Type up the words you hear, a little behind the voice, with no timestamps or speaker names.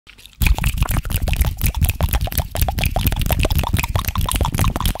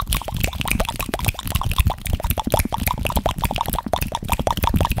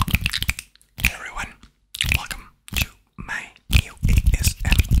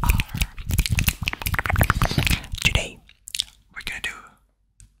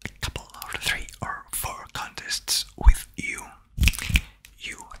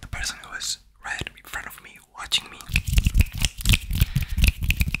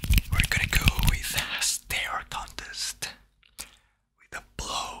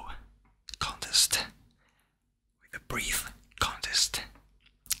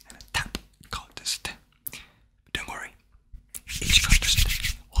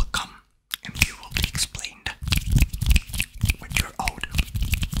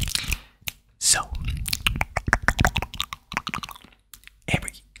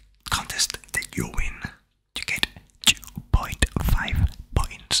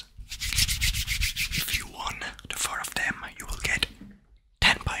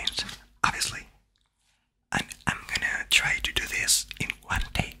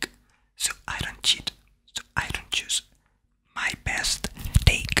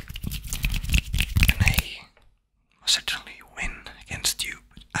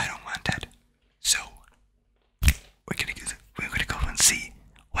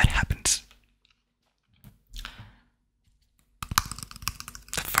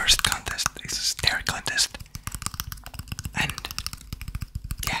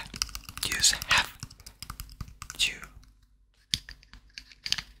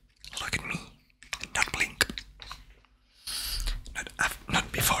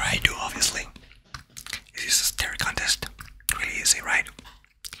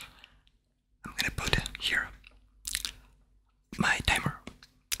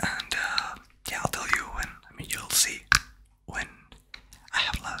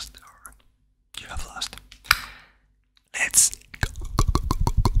lost, or you have lost. Let's go.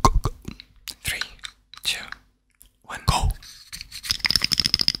 3, 2, 1, go!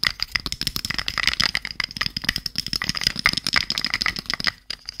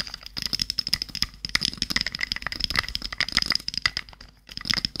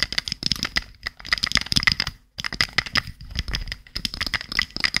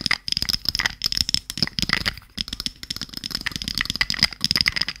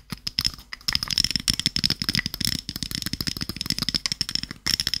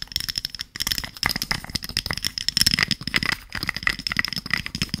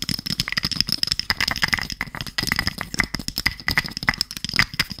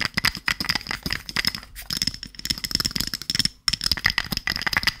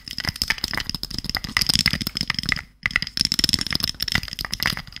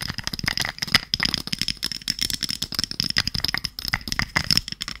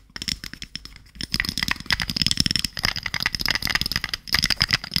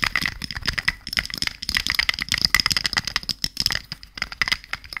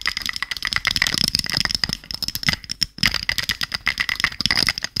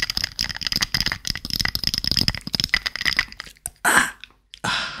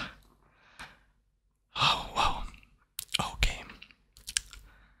 Oh, wow. Okay.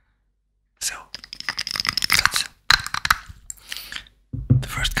 So, that's the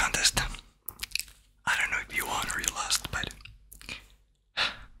first contest. I don't know if you won or you lost, but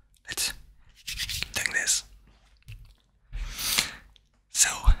let's take this. So,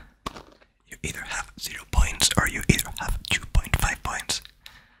 you either have 0 points or you either have 2.5 points.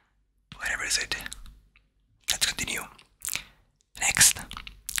 Whatever is it. Let's continue. Next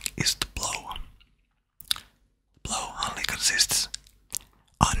is the blow. Blow only consists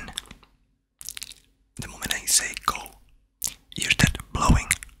on the moment I say go, you start blowing.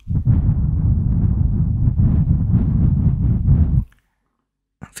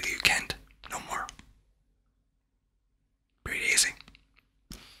 Until you can't, no more. Pretty easy.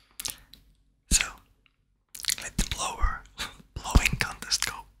 So, let the blowing contest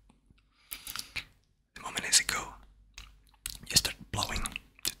go. The moment I say go, you start blowing.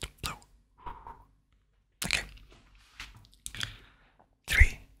 Just blow. Okay.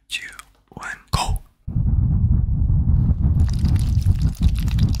 3, 2, 1, go!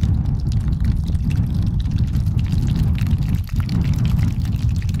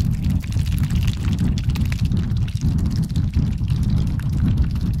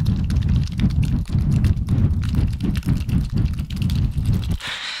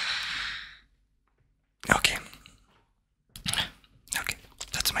 Okay. Okay,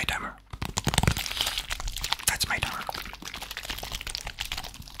 that's my timer. That's my timer.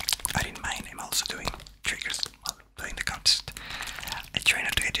 I didn't mind, I'm also doing triggers while doing the contest. I try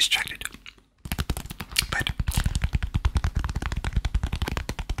not to get distracted. But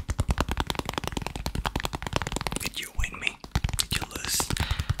did you win me? Did you lose?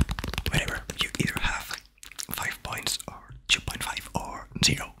 Whatever, you either have 5 points or 2.5 or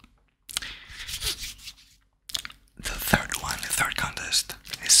 0. The third contest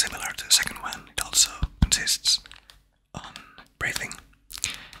is similar to the second one. It also consists on breathing.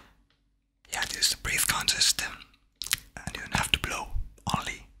 Yeah, this is the breathe contest, and you don't have to blow,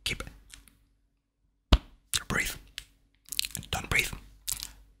 only keep your breath. Don't breathe.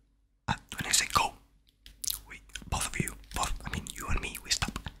 When I say go, you and me, we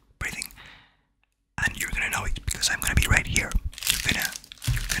stop breathing, and you're gonna know it because I'm gonna be right here. You're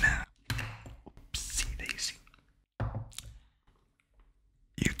gonna, oopsie daisy.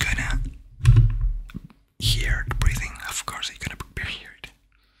 You're gonna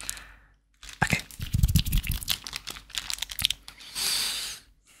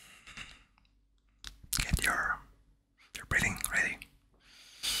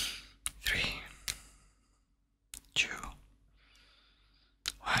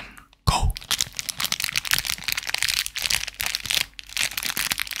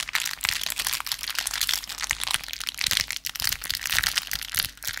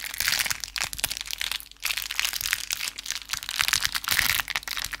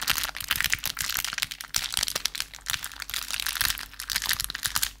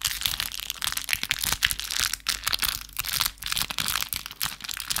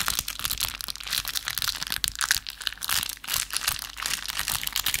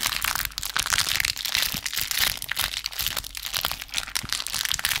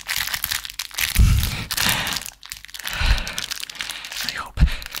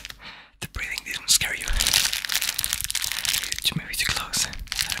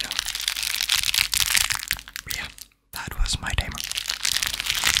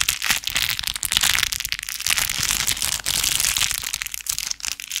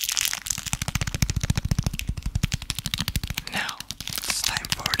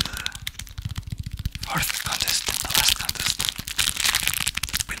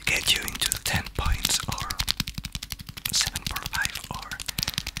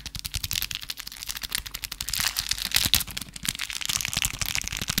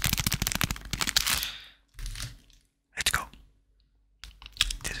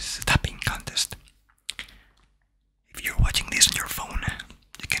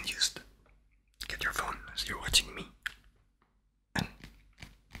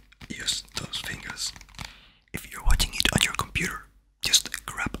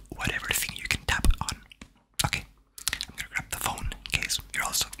whatever thing you can tap on. Okay, I'm gonna grab the phone in case you're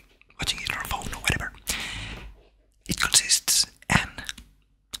also watching it on your phone or whatever. It consists, and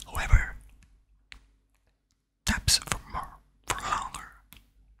whoever taps for more, for longer,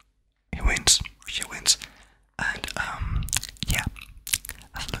 he wins or she wins. And yeah,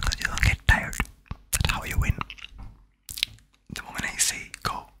 as long as you don't get tired, that's how you win. The moment I say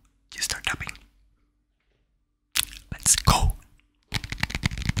go, you start tapping. Let's go.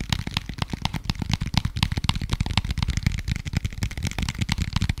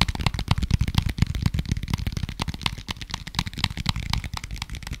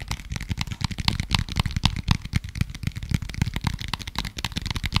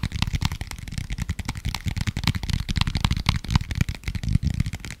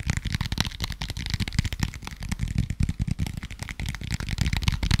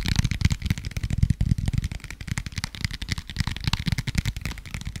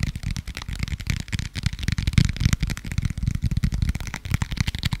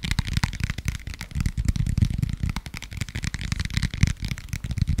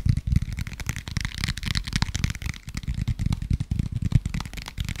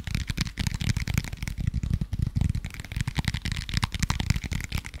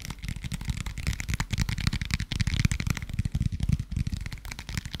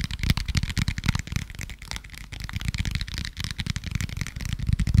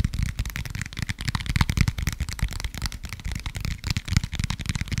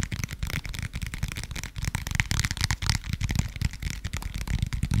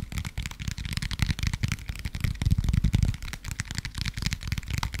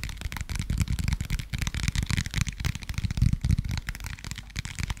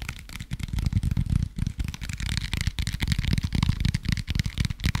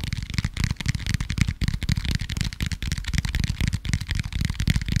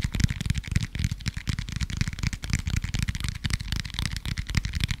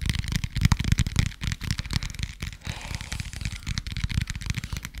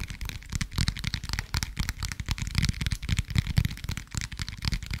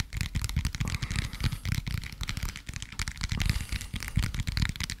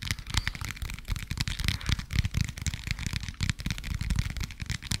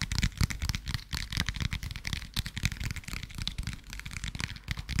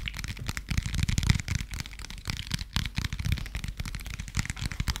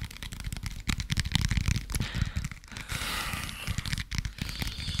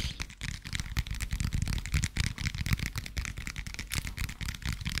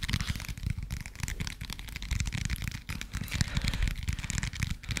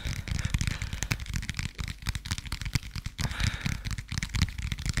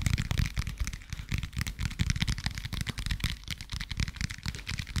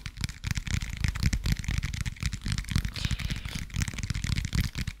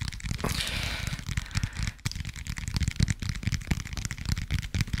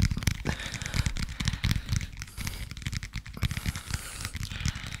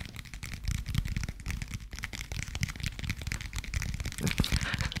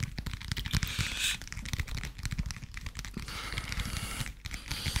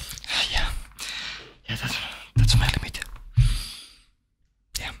 That's my limit.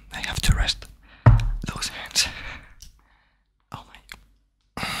 Yeah, I have to rest those hands. Oh my.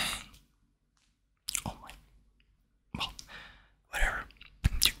 Oh my. Well, whatever.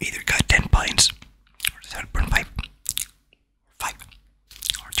 You either got 10 points, or 7.5, 5,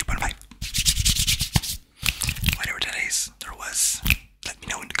 or 2.5. Whatever that is, there was